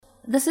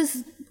this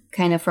is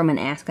kind of from an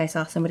ask I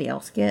saw somebody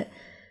else get.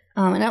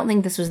 And I don't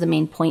think this was the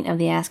main point of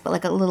the ask, but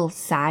like a little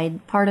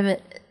side part of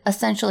it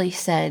essentially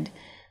said,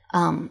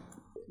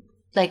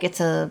 like it's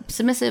a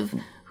submissive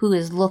who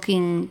is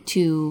looking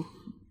to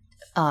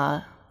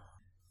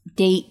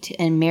date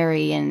and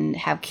marry and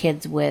have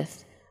kids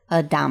with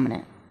a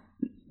dominant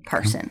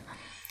person.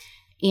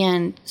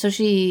 And so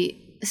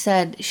she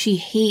said she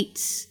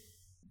hates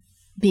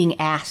being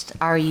asked,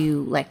 are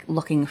you like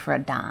looking for a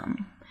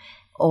dom?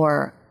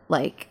 Or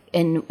like,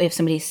 and if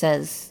somebody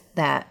says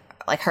that,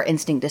 like her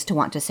instinct is to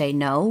want to say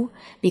no,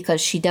 because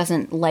she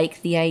doesn't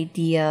like the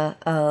idea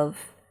of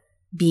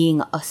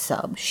being a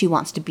sub. She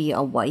wants to be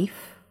a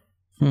wife,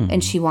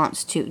 and she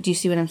wants to. Do you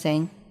see what I'm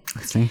saying?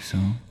 I think so.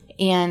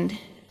 And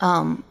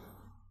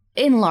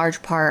in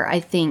large part, I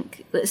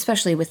think,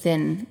 especially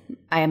within,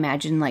 I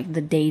imagine, like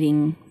the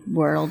dating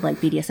world, like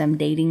BDSM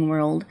dating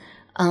world,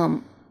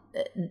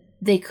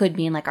 they could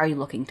mean like, are you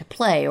looking to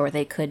play? Or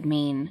they could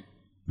mean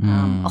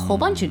a whole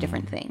bunch of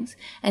different things.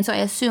 And so I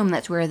assume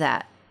that's where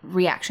that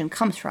reaction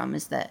comes from,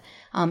 is that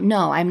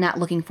no, I'm not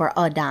looking for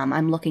a dom,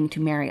 I'm looking to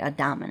marry a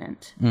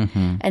dominant.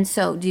 And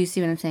so do you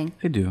see what I'm saying?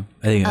 I do.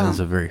 I think that's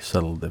a very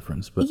subtle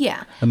difference, but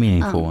yeah, a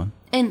meaningful one.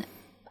 And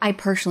I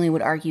personally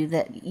would argue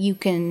that you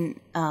can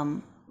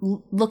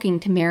looking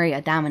to marry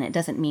a dominant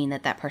doesn't mean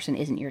that that person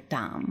isn't your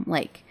dom.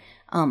 Like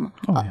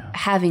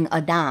having a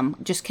dom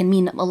just can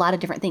mean a lot of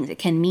different things. It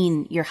can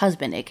mean your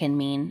husband, it can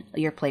mean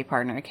your play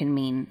partner, it can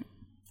mean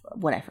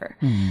whatever.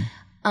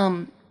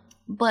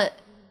 But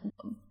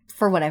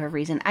for whatever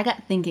reason, I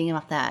got thinking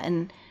about that,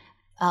 and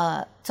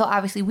so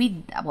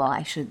obviously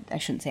I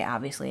shouldn't say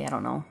obviously, I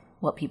don't know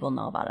what people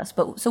know about us,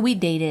 but so we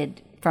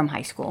dated from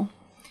high school,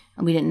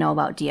 and we didn't know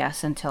about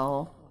DS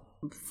until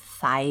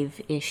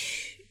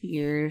 5-ish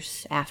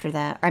years after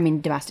that. I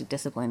mean, domestic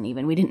discipline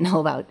even. We didn't know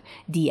about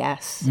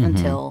DS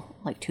until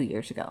like 2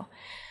 years ago.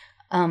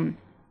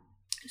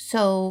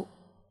 So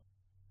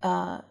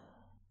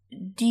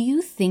do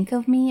you think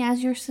of me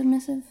as your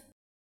submissive?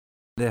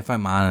 If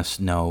I'm honest,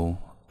 no.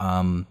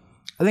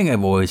 I think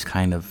I've always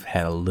kind of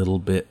had a little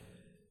bit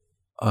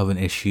of an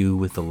issue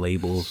with the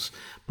labels,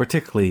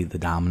 particularly the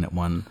dominant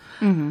one.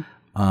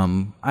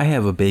 I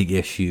have a big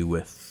issue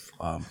with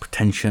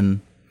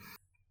pretension,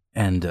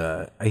 and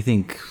I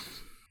think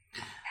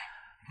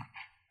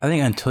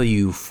until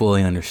you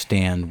fully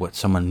understand what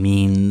someone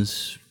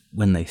means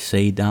when they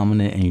say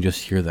dominant and you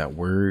just hear that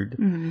word,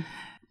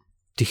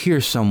 to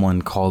hear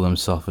someone call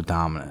themselves a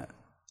dominant,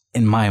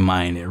 in my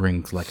mind, it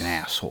rings like an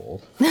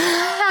asshole.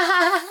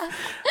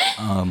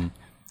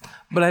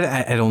 But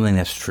I don't think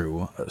that's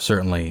true.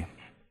 Certainly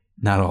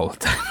not all the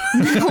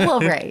time. Well,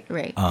 right.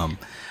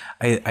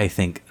 I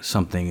think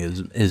something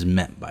is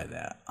meant by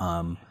that.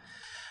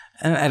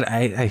 And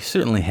I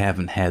certainly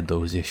haven't had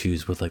those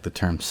issues with like the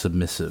term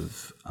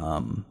submissive,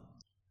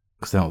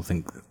 because I don't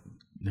think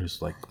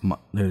there's like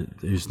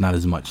there's not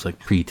as much like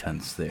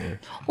pretense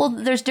there. Well,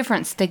 there's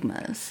different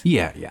stigmas.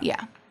 Yeah.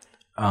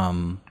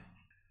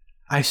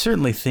 I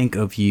certainly think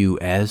of you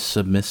as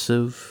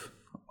submissive,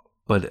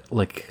 but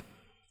like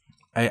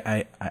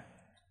I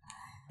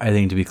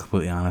think, to be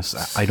completely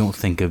honest, I don't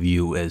think of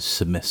you as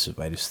submissive.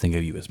 I just think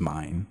of you as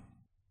mine.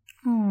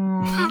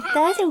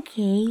 That's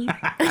okay.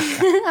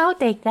 I'll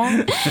take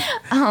that.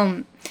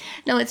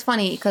 No, it's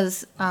funny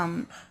because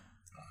I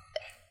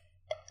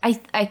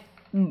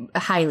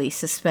highly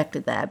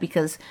suspected that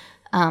because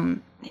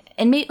and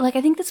like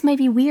I think this might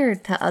be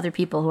weird to other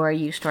people who are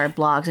used to our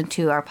blogs and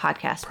to our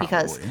podcast. Probably.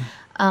 Because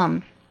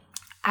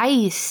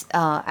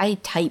I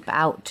type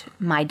out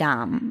my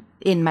dom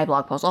in my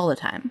blog posts all the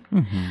time.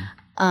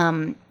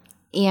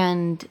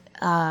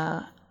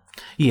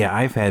 Yeah,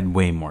 I've had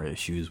way more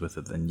issues with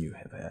it than you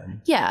have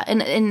had. Yeah,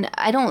 and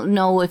I don't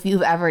know if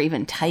you've ever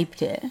even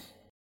typed it.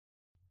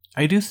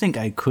 I do think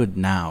I could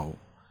now,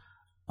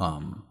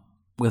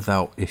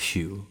 without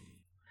issue,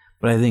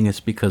 but I think it's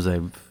because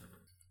I've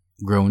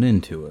grown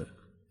into it.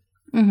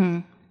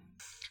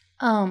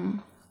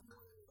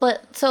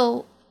 But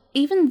so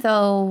even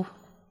though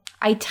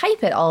I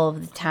type it all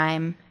of the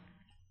time,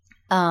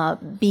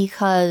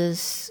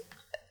 because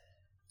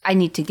I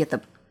need to get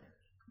the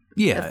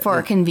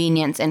for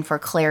convenience and for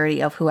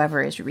clarity of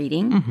whoever is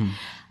reading.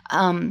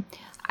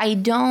 I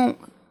don't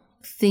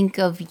think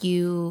of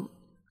you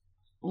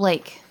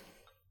like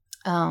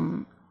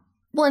well,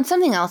 and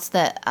something else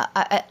that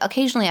I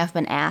occasionally I've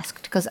been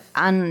asked, because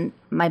on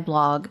my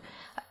blog,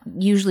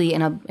 usually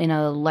in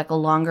a like a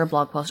longer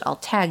blog post, I'll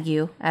tag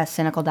you as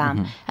Cynical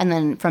Dom, and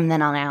then from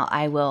then on out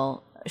I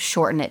will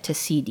shorten it to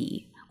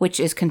CD, which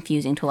is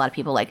confusing to a lot of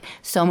people. Like,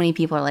 so many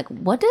people are like,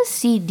 what does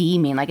CD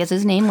mean? Like, is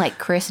his name like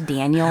Chris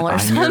Daniel or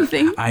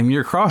something? I'm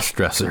your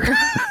cross-dresser.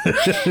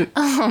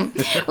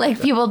 Like,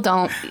 people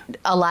don't,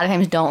 a lot of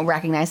times don't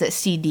recognize that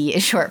CD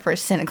is short for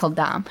Cynical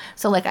Dom.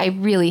 So, like, I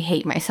really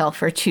hate myself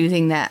for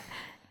choosing that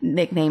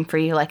nickname for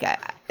you. Like,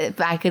 if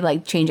I could,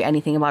 like, change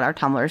anything about our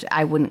Tumblrs,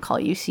 I wouldn't call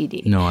you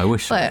CD. No, I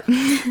wish. But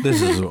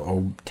this is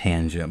a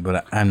tangent,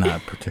 but I'm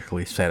not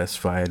particularly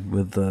satisfied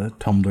with the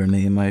Tumblr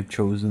name I've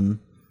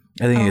chosen.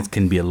 I think it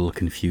can be a little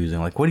confusing.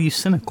 Like, what are you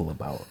cynical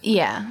about?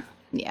 Yeah.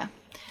 Yeah.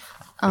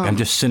 I'm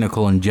just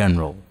cynical in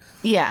general.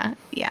 Yeah.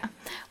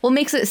 Well,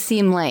 makes it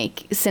seem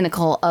like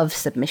cynical of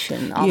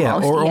submission almost. Yeah,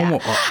 or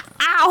almost.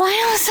 Ow, I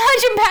have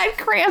such a bad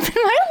cramp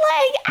in my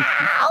leg.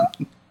 Ow.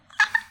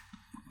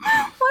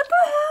 What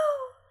the hell?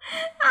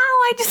 Ow,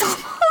 I just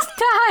almost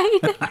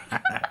died.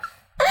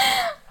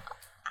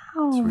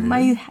 Oh,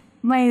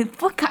 my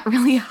foot got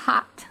really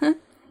hot.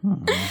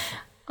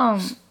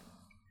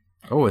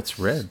 Oh, it's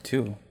red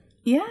too.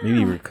 Yeah.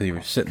 Maybe because you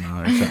were sitting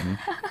on it or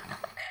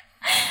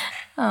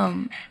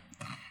something.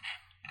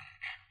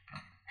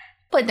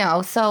 But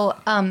no, so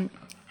I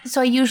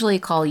usually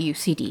call you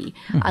CD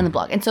on the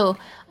blog. And so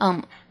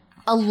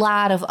a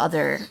lot of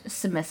other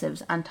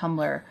submissives on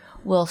Tumblr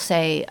will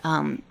say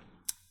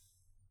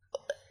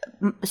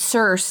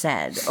sir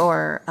said,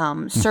 or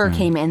sir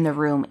came in the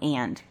room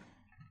and,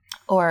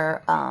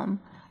 or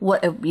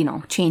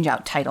what, change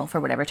out title for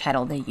whatever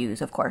title they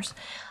use, of course.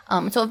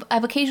 So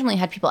I've occasionally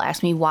had people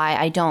ask me why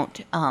I don't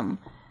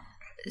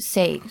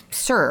say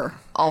sir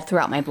all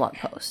throughout my blog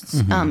posts.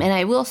 And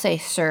I will say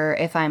sir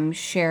if I'm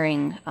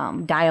sharing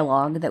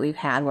dialogue that we've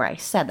had where I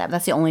said that.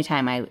 That's the only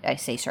time I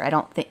say sir. I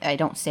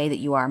don't say that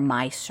you are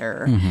my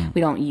sir.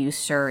 We don't use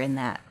sir in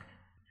that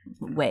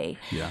way.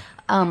 Yeah.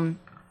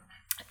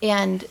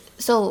 And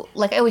so,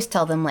 like, I always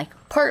tell them, like,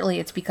 partly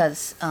it's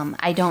because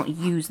I don't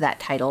use that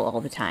title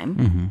all the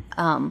time.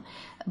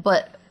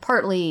 But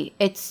partly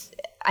it's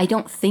I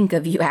don't think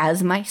of you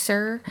as my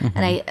sir.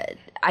 And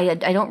I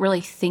don't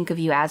really think of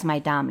you as my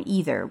dom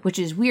either, which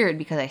is weird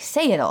because I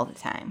say it all the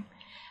time.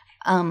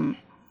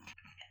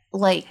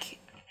 Like,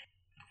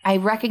 I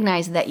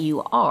recognize that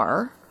you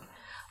are,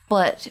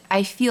 but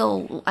I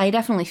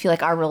definitely feel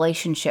like our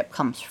relationship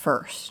comes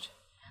first.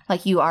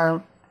 Like, you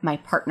are my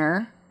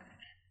partner,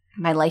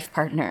 my life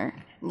partner.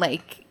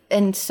 Like,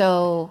 and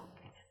so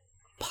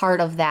part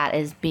of that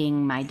is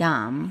being my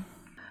dom.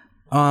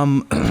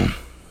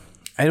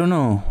 I don't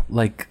know.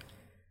 Like,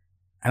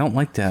 I don't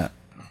like that.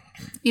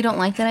 You don't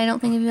like that I don't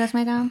think of you as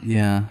my dom?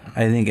 Yeah,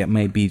 I think it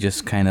might be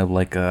just kind of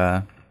like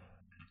a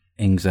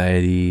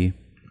anxiety.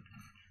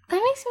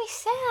 That makes me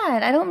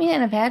sad. I don't mean it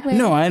in a bad way.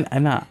 No,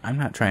 I'm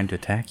not trying to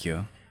attack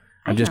you.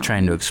 I'm just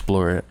trying to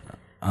explore it.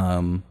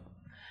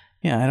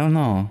 Yeah, I don't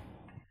know.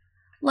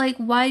 Like,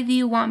 why do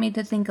you want me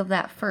to think of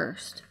that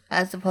first,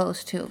 as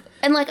opposed to...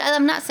 And, like,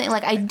 I'm not saying...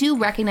 Like, I do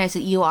recognize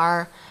that you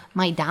are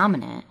my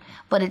dominant,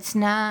 but it's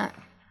not...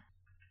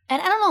 And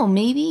I don't know,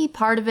 maybe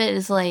part of it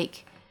is,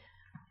 like,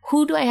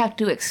 who do I have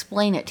to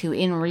explain it to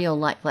in real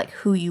life? Like,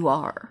 who you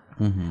are.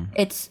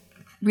 It's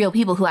real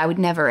people who I would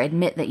never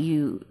admit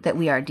that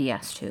we are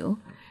DS to.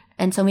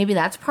 And so maybe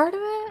that's part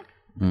of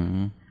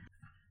it?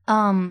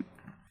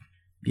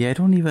 Yeah, I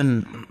don't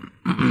even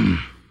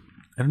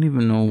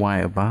know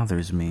why it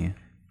bothers me.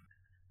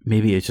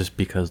 Maybe it's just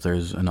because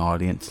there's an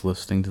audience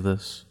listening to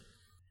this.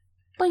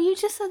 But you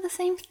just said the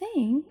same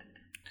thing.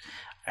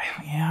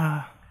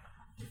 Yeah.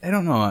 I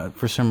don't know.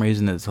 For some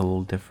reason, it's a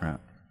little different.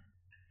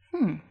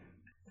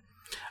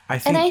 I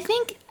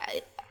think,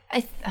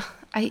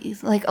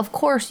 like, of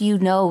course you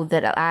know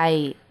that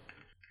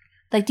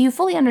like, do you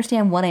fully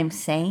understand what I'm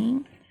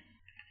saying?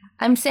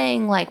 I'm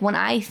saying, like, when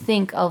I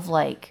think of,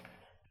 like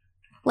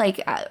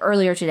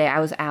earlier today, I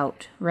was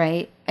out,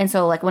 right? And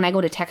so, like, when I go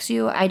to text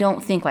you, I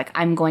don't think, like,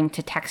 I'm going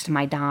to text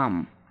my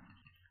dom.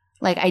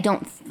 Like, I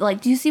don't,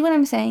 like, do you see what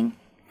I'm saying?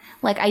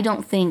 Like, I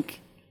don't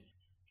think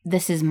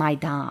this is my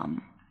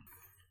dom.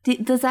 Do you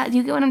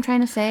get what I'm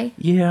trying to say?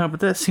 Yeah, but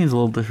that seems a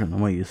little different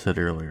than what you said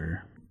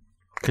earlier.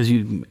 Because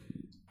you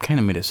kind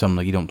of made it sound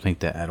like you don't think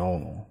that at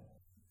all.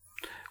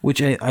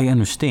 Which I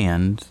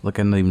understand. Like,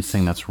 I'm not even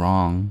saying that's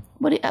wrong.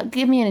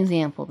 Give me an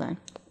example, then.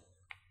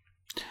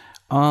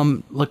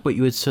 Like what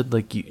you had said,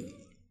 like,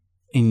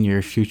 in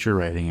your future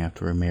writing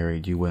after we're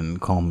married, you wouldn't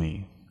call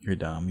me your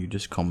dom. You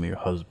just call me your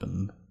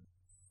husband.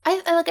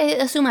 I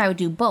assume I would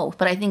do both,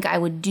 but I think I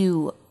would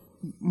do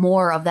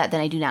more of that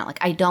than I do now. Like,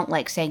 I don't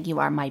like saying you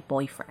are my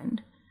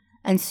boyfriend.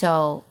 And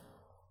so,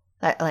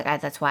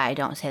 that's why I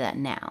don't say that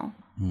now.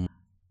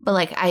 But,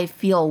 like, I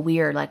feel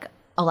weird, like,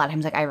 a lot of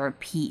times, like, I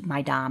repeat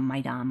my dom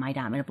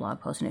in a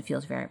blog post, and it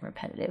feels very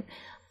repetitive.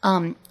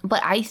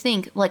 But I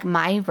think, like,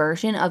 my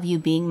version of you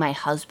being my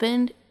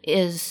husband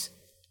is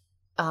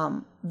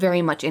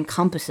very much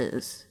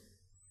encompasses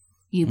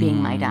you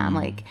being my dom.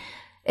 Like,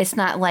 it's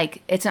not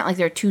like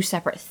they're two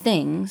separate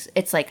things.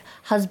 It's like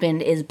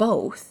husband is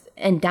both,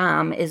 and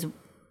dom is...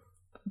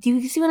 Do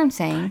you see what I'm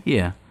saying?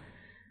 Yeah.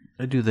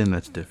 I do think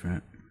that's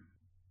different.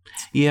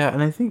 Yeah,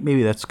 and I think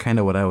maybe that's kind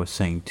of what I was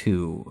saying,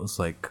 too. It's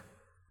like,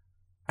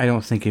 I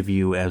don't think of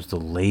you as the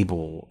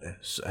label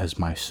as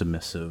my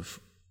submissive,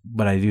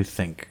 but I do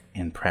think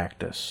in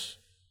practice,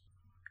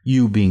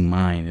 you being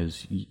mine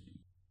is...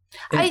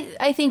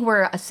 I think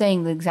we're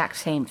saying the exact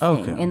same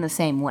thing in the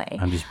same way.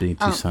 I'm just being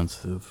too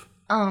sensitive.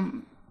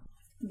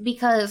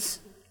 Because,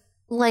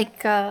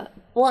 like, and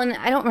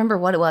I don't remember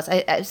what it was.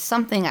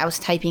 Something I was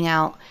typing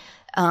out.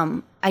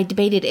 I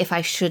debated if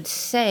I should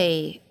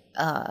say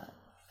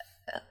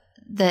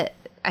that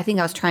I think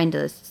I was trying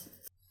to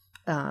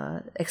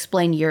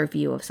explain your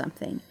view of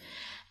something.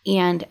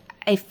 And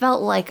I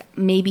felt like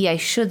maybe I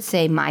should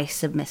say my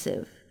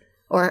submissive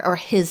or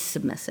his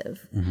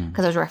submissive,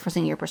 because I was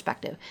referencing your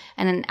perspective.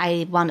 And then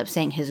I wound up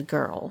saying his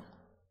girl,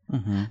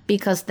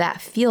 because that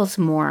feels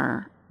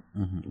more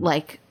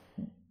like,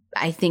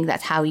 I think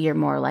that's how you're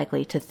more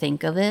likely to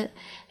think of it.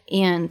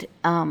 And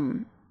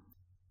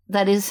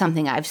that is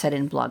something I've said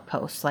in blog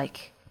posts,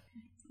 like,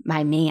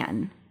 my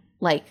man.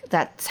 Like,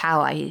 that's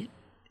how do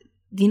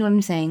you know what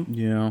I'm saying?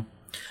 Yeah.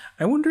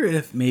 I wonder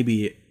if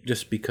maybe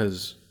just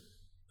because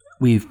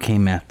we've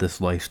came at this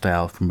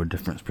lifestyle from a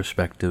different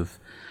perspective,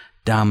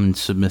 dom and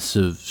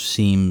submissive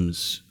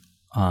seems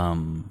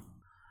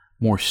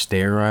more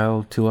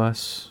sterile to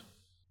us.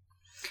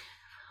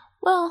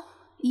 Well,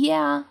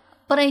 yeah,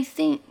 but I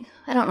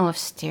don't know if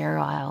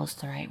sterile is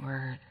the right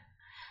word.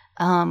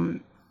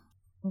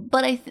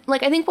 But I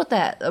think what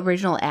that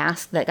original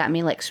ask that got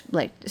me like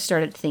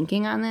started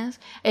thinking on this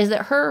is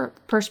that her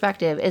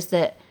perspective is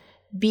that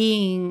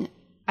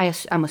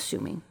I'm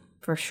assuming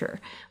for sure,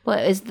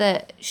 but is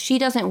that she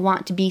doesn't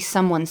want to be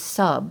someone's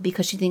sub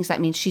because she thinks that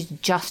means she's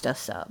just a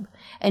sub,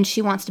 and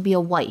she wants to be a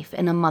wife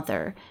and a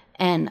mother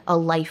and a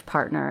life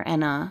partner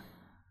and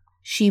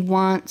she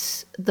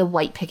wants the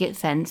white picket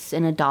fence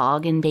and a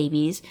dog and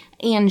babies,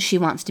 and she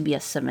wants to be a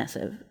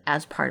submissive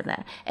as part of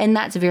that. And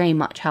that's very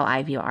much how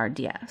I view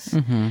RDS,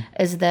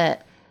 is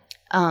that,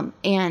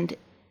 and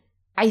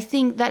I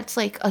think that's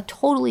like a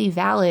totally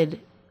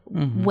valid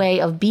way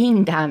of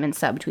being dom and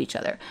sub to each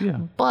other. Yeah.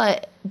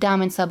 But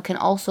dom and sub can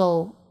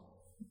also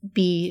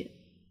be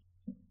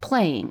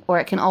playing, or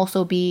it can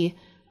also be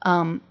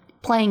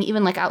playing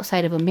even like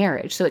outside of a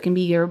marriage. So it can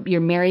be you're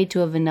married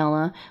to a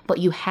vanilla, but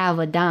you have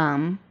a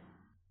dom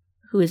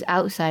who is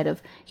outside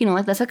of,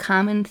 like that's a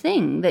common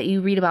thing that you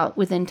read about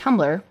within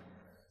Tumblr.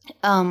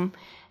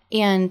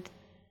 And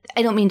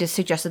I don't mean to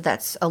suggest that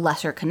that's a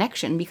lesser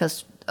connection,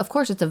 because of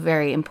course it's a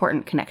very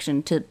important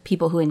connection to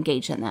people who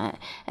engage in that,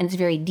 and it's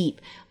very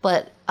deep.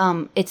 But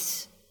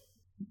it's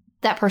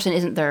that person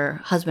isn't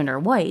their husband or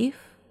wife.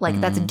 Like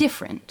that's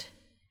different.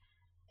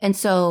 And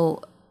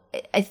so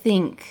I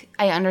think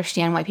I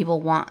understand why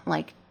people want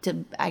like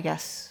to, I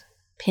guess,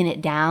 pin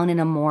it down in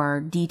a more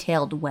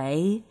detailed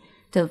way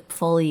to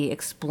fully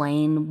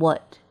explain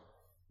what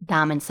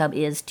dom and sub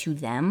is to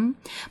them.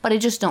 But I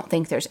just don't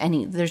think there's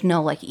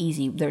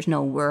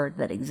no word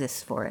that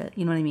exists for it.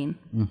 You know what I mean?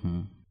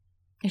 Mm-hmm.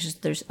 It's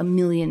just there's a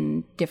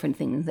million different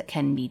things that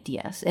can be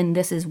DS, and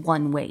this is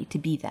one way to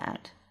be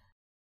that.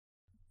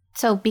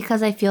 So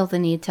because I feel the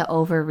need to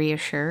over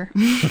reassure,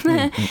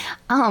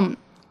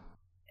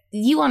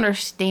 you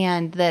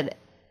understand that.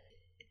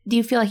 Do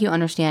you feel like you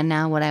understand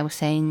now what I was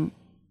saying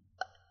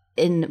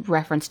in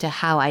reference to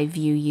how I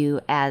view you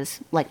as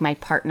like my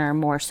partner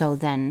more so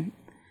than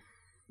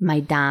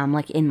my dom,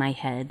 like in my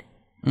head?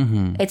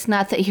 Mm-hmm. It's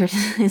not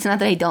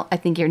that I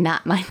think you're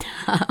not my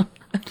dom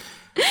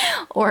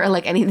or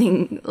like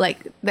anything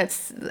like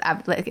that's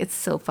like, it's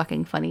so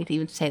fucking funny to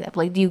even say that. But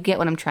like, do you get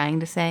what I'm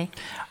trying to say?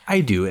 I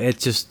do.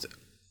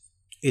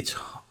 It's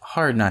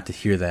hard not to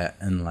hear that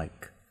and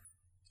like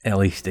at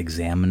least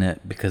examine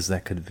it, because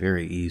that could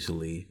very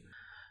easily,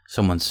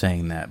 someone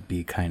saying that,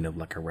 be kind of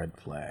like a red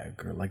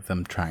flag, or like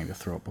them trying to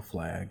throw up a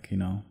flag,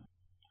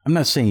 I'm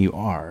not saying you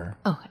are.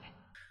 Okay.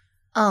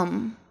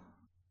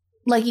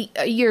 Like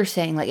you're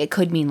saying, like it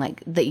could mean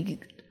like that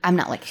I'm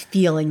not like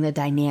feeling the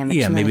dynamics.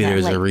 Yeah, maybe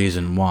there's like, a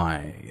reason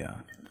why. Yeah.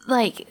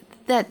 Like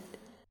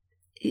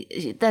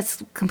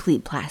that's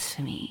complete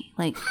blasphemy.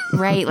 Like,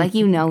 right? Like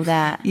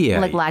that. Yeah.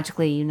 Like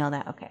logically,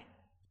 that. Okay.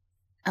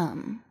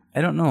 I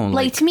don't know.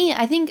 Like to me,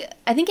 I think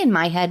in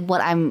my head,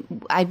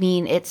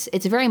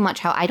 it's very much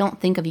how I don't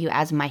think of you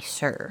as my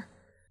sir.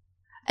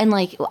 And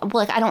like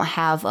I don't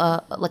have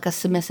a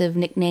submissive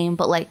nickname,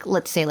 but like,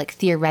 let's say like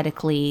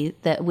theoretically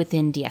that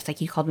within DS,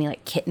 like you called me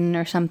like kitten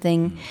or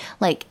something,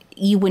 like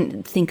you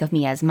wouldn't think of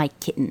me as my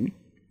kitten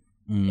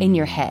in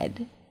your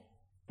head.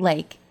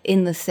 Like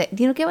do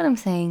you get what I'm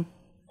saying?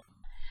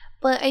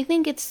 But I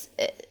think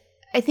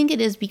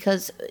it is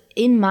because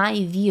in my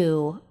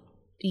view,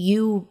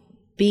 you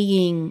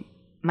being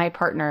my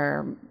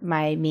partner,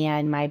 my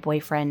man, my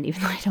boyfriend,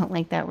 even though I don't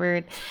like that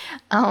word,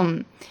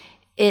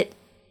 it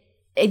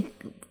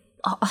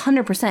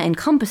 100%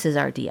 encompasses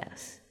our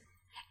DS,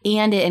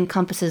 and it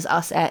encompasses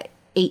us at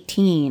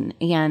 18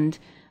 and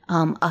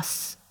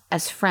us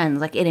as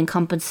friends. Like it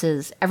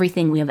encompasses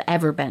everything we have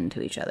ever been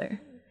to each other.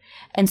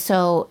 And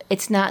so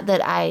it's not that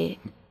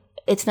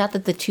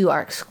the two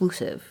are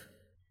exclusive.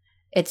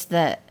 It's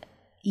that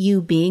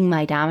you being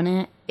my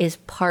dominant is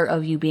part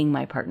of you being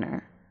my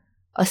partner,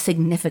 a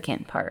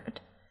significant part.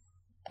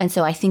 And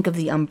so I think of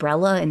the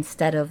umbrella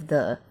instead of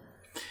the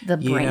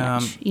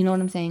branch. You know what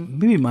I'm saying?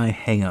 Maybe my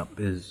hang up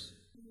is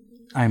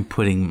I'm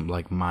putting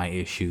like my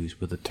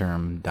issues with the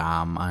term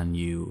dom on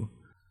you.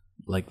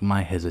 Like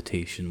my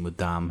hesitation with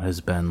dom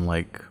has been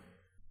like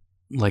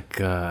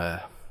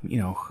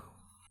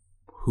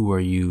who are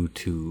you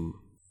to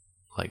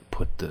like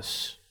put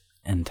this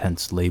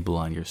intense label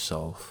on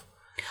yourself?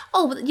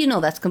 Oh, but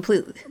that's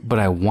completely. But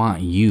I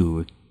want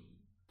you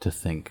to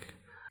think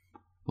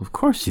Of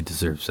course he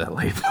deserves that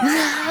label.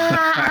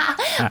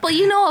 But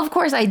of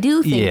course I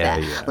do think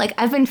that. Yeah. Like,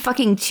 I've been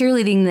fucking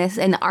cheerleading this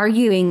and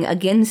arguing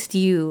against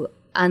you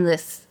on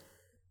this,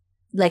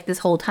 like, this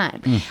whole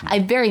time. Mm-hmm. I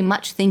very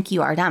much think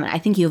you are dominant. I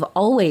think you've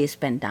always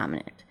been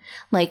dominant.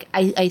 Like,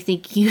 I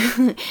think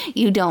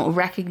you don't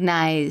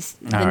recognize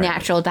the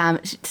natural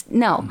dominance.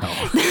 No.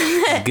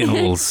 It's getting a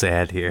little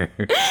sad here.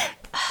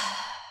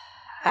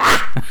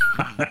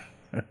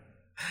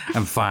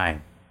 I'm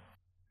fine.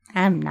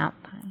 I'm not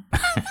fine.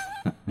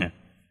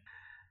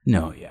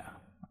 No, yeah.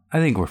 I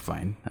think we're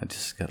fine. I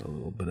just got a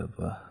little bit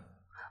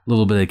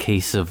of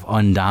case of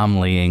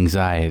undomly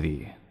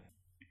anxiety.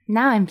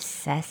 Now I'm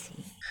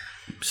sassy.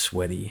 I'm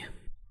sweaty.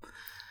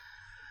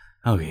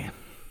 Okay.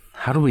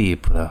 How do we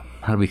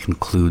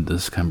conclude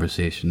this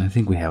conversation? I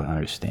think we have an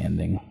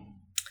understanding.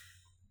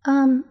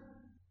 Do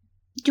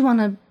you want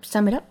to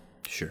sum it up?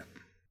 Sure.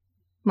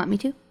 Want me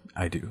to?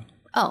 I do.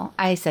 Oh,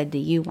 I said, do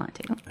you want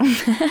to?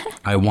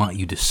 I want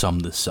you to sum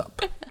this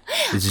up.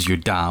 This is your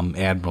Dom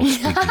Admiral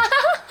speaking.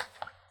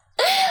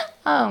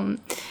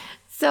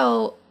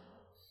 So,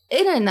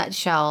 in a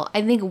nutshell,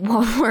 I think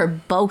what we're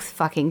both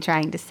fucking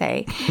trying to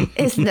say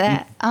is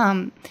that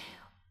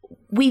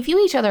we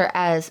view each other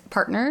as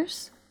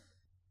partners,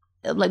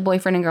 like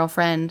boyfriend and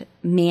girlfriend,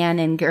 man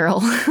and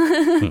girl,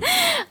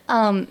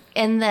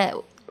 and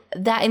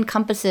that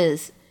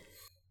encompasses,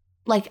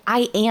 like,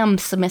 I am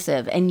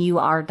submissive and you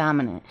are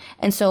dominant.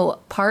 And so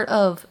part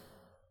of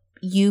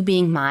you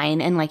being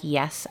mine, and, like,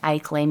 yes, I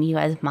claim you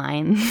as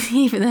mine,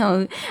 even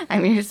though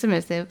I'm your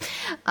submissive,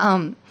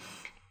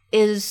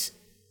 is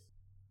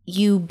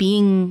you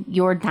being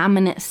your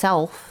dominant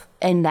self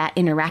and that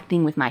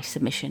interacting with my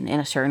submission in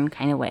a certain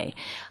kind of way.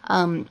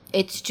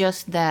 It's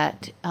just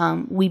that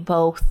we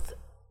both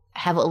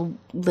have a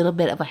little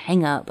bit of a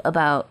hang up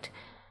about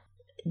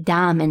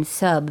dom and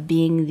sub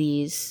being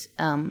these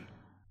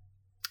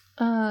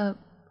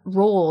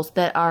roles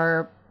that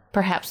are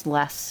perhaps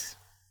less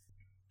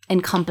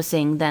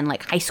encompassing than,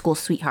 like, high school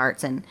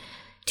sweethearts and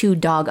 2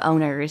 dog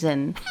owners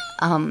and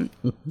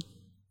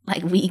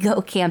like, we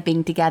go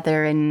camping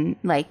together and,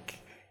 like,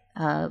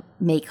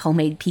 make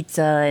homemade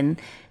pizza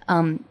and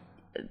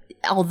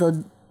all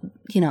the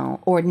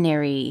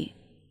ordinary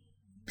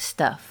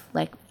stuff.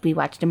 Like, we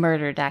watched a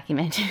murder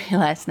documentary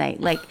last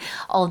night, like,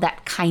 all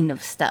that kind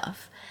of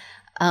stuff.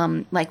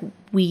 Like,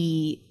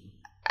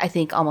 I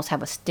think almost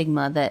have a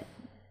stigma that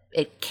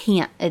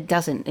it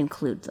doesn't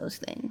include those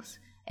things.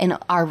 And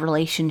our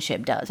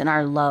relationship does, and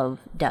our love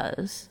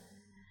does.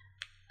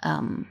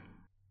 And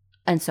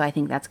so I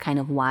think that's kind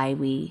of why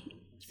we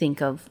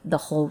think of the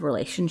whole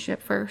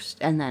relationship first,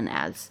 and then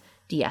as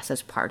DS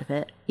as part of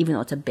it, even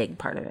though it's a big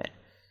part of it.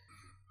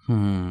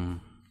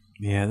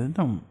 Yeah, that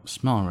don't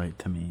smell right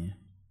to me.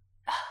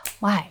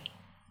 Why?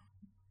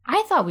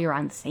 I thought we were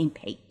on the same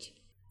page.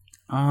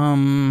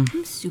 I'm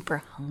super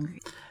hungry.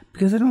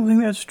 Because I don't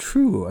think that's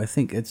true. I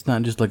think it's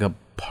not just like a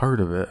part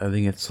of it. I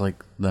think it's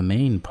like the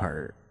main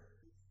part.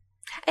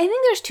 I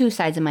think there's 2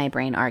 sides of my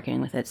brain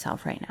arguing with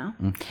itself right now.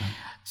 Okay.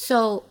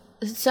 So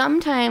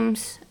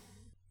sometimes,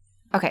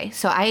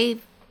 so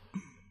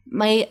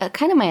my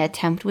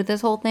attempt with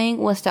this whole thing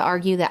was to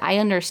argue that I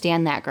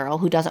understand that girl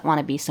who doesn't want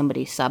to be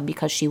somebody's sub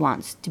because she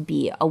wants to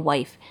be a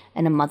wife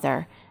and a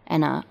mother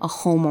and a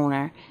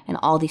homeowner and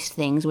all these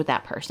things with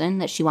that person,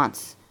 that she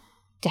wants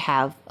to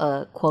have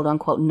a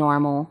quote-unquote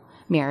normal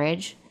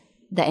marriage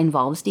that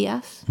involves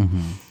DS.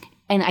 Mm-hmm.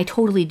 And I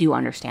totally do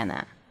understand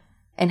that,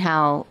 and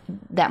how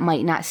that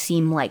might not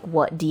seem like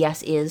what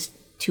DS is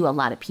to a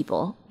lot of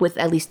people, with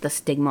at least the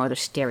stigma or the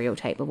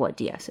stereotype of what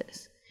DS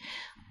is.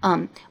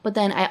 But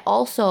then I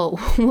also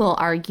will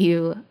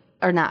argue,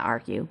 or not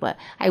argue, but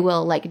I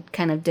will, like,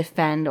 kind of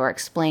defend or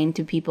explain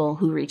to people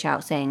who reach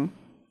out saying,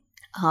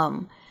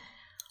 I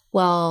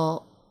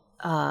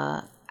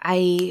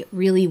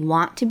really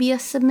want to be a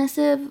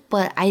submissive,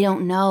 but I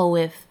don't know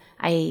if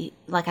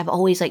I've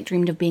always, like,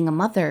 dreamed of being a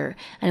mother,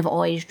 and I've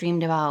always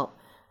dreamed about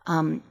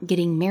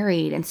getting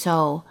married, and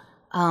so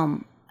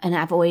and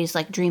I've always,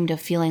 like, dreamed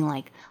of feeling,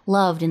 like,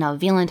 loved, and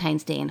of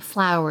Valentine's Day and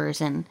flowers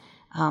and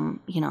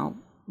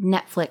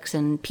Netflix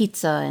and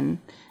pizza and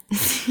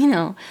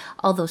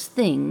all those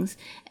things.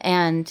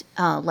 And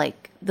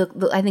like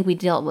I think we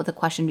dealt with a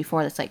question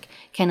before that's like,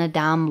 can a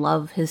dom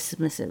love his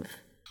submissive?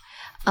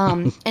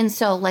 And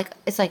so, like,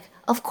 it's like,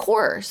 of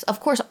course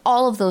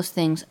all of those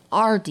things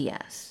are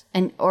DS.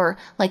 And or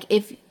like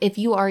if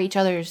you are each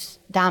other's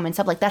dom and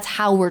sub, like, that's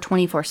how we're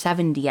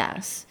 24/7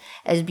 DS,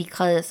 is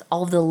because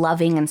all the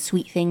loving and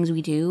sweet things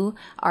we do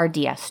are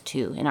DS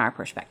too, in our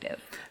perspective.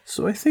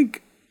 So I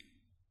think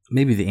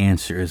maybe the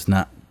answer is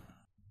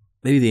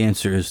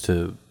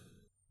to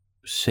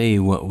say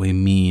what we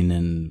mean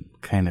and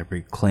kind of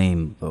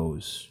reclaim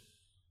those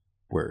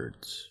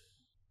words.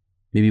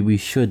 Maybe we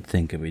should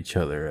think of each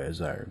other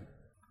as our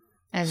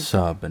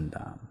sub and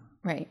dom.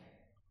 Right.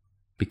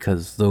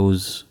 Because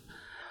those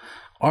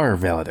are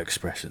valid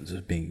expressions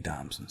of being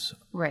doms and sub.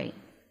 Right.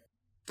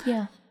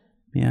 Yeah.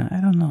 Yeah,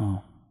 I don't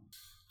know.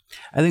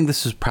 I think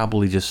this is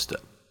probably just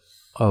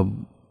a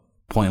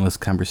pointless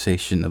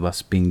conversation of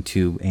us being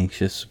too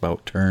anxious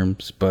about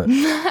terms, but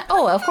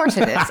oh, of course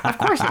it is. Of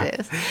course it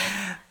is.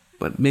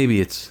 But maybe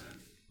it's,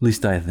 at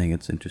least I think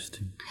it's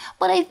interesting.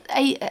 But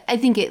I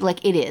think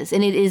it is,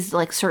 and it is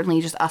like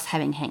certainly just us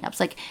having hangups.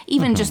 Like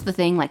even just the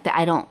thing like that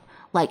I don't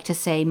like to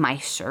say my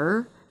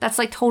sir. That's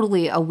like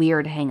totally a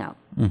weird hangup.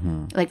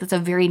 Like that's a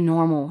very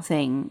normal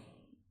thing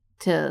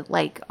to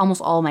like almost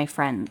all my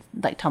friends,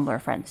 like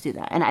Tumblr friends, do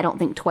that, and I don't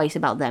think twice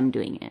about them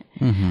doing it.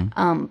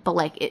 But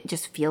like it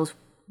just feels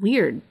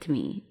weird to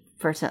me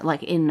for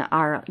like in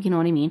our, you know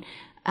what I mean?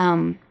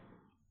 And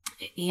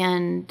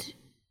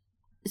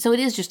so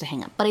it is just a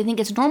hang up, but I think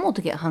it's normal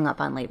to get hung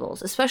up on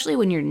labels, especially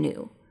when you're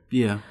new.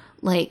 Yeah.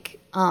 Like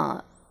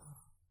I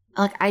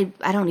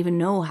don't even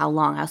know how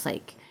long I was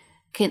like,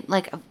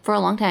 for a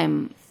long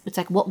time, it's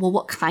like,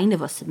 what kind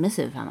of a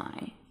submissive am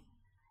I?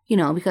 You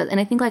know, because, and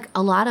I think like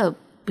a lot of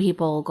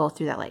people go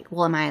through that, like,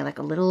 well, am I like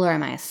a little, or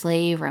am I a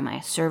slave, or am I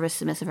a service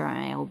submissive, or am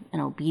I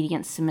an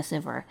obedient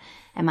submissive, or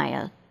am I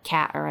a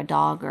cat or a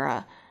dog or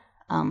a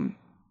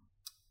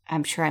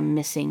I'm sure I'm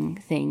missing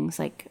things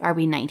like, are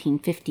we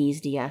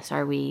 1950s DS,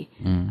 are we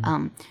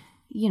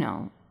you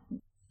know,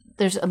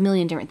 there's a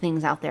million different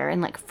things out there,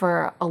 and like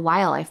for a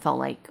while I felt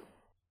like,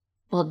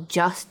 well,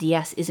 just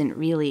DS isn't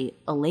really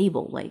a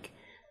label, like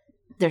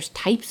there's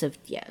types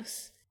of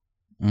DS.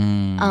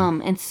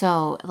 And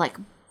so like,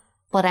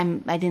 but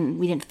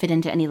we didn't fit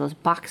into any of those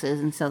boxes,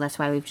 and so that's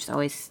why we've just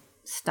always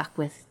stuck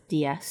with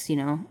DS, you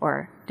know,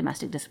 or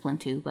domestic discipline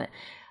too. But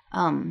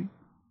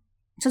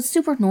so it's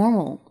super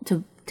normal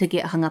to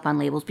get hung up on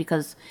labels,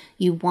 because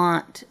you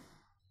want,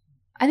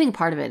 I think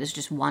part of it is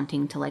just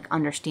wanting to like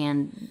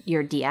understand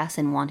your DS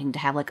and wanting to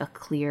have like a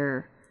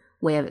clear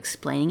way of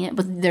explaining it,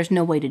 but there's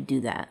no way to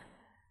do that,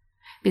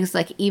 because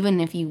like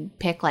even if you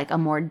pick like a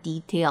more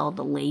detailed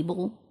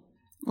label,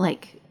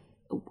 like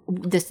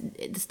this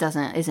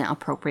isn't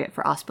appropriate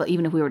for us, but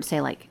even if we were to say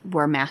like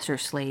we're master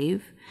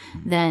slave,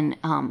 then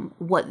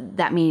what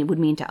that would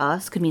mean to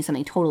us could mean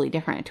something totally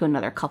different to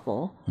another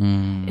couple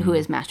who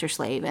is master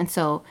slave. And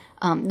so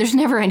there's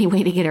never any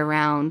way to get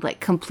around like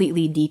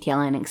completely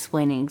detailing and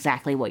explaining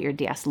exactly what your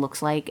DS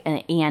looks like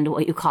and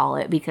what you call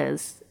it,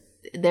 because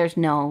there's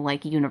no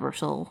like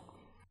universal,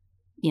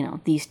 you know,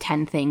 these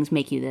 10 things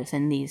make you this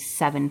and these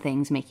 7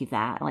 things make you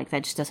that. Like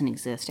that just doesn't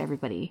exist.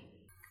 Everybody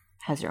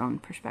has their own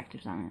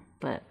perspectives on it.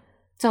 But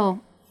so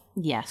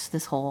yes,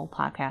 this whole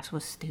podcast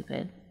was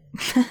stupid.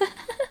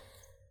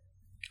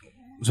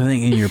 So I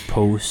think in your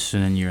posts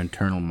and in your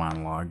internal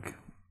monologue,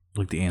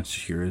 like the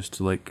answer here is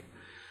to like,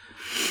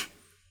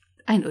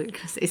 I know you're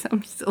gonna say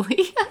something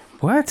silly.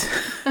 What?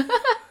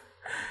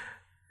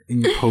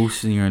 In your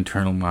posts and your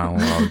internal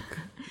monologue,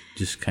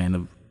 just kind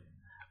of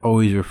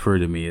always refer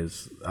to me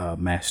as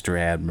Master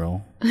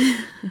Admiral.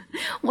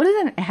 What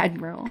is an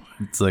admiral?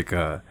 It's like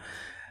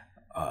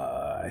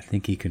I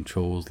think he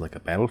controls like a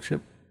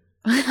battleship.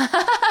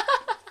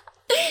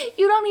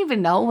 You don't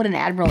even know what an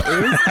admiral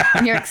is,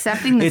 and you're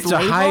accepting this label?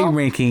 It's a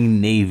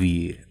high-ranking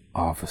Navy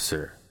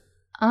officer.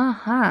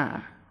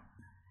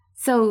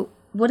 So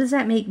what does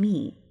that make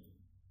me?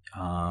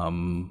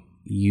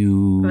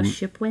 You a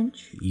ship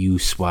winch? You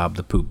swab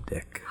the poop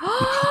deck.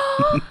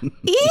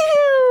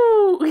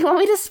 Ew! You want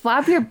me to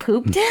swab your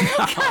poop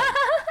deck?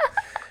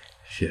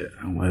 Shit,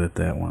 I'll edit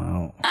that one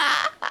out.